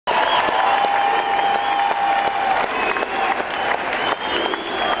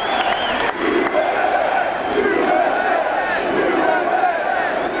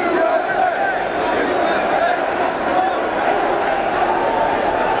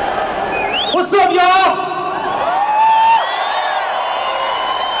What's up, y'all?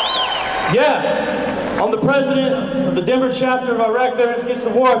 Yeah, I'm the president of the Denver chapter of Iraq Veterans Against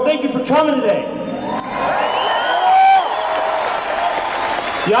the War. Thank you for coming today.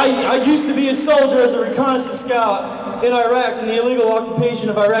 Yeah, I used to be a soldier as a reconnaissance scout in Iraq in the illegal occupation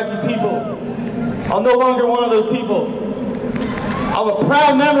of Iraqi people. I'm no longer one of those people. I'm a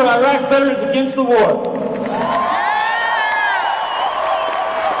proud member of Iraq Veterans Against the War.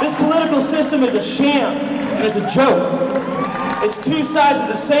 This political system is a sham, and it's a joke. It's two sides of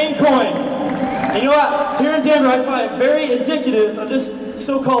the same coin. And you know what? Here in Denver, I find it very indicative of this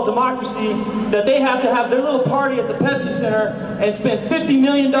so-called democracy that they have to have their little party at the Pepsi Center and spend $50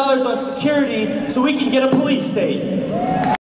 million on security so we can get a police state.